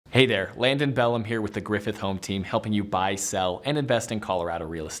Hey there, Landon Bellum here with the Griffith Home Team, helping you buy, sell, and invest in Colorado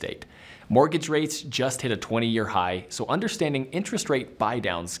real estate. Mortgage rates just hit a 20-year high, so understanding interest rate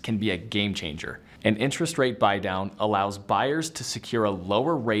buydowns can be a game changer. An interest rate buydown allows buyers to secure a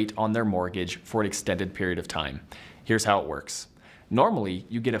lower rate on their mortgage for an extended period of time. Here's how it works. Normally,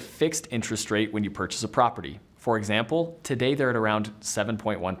 you get a fixed interest rate when you purchase a property. For example, today they're at around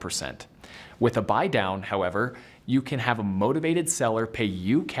 7.1%. With a buydown, however, you can have a motivated seller pay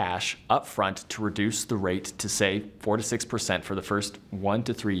you cash upfront to reduce the rate to, say, 4 to 6% for the first 1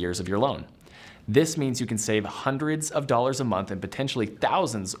 to 3 years of your loan. This means you can save hundreds of dollars a month and potentially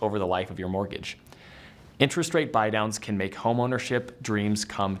thousands over the life of your mortgage. Interest rate buydowns can make homeownership dreams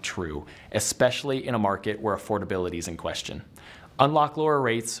come true, especially in a market where affordability is in question. Unlock lower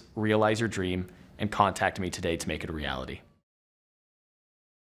rates, realize your dream, and contact me today to make it a reality.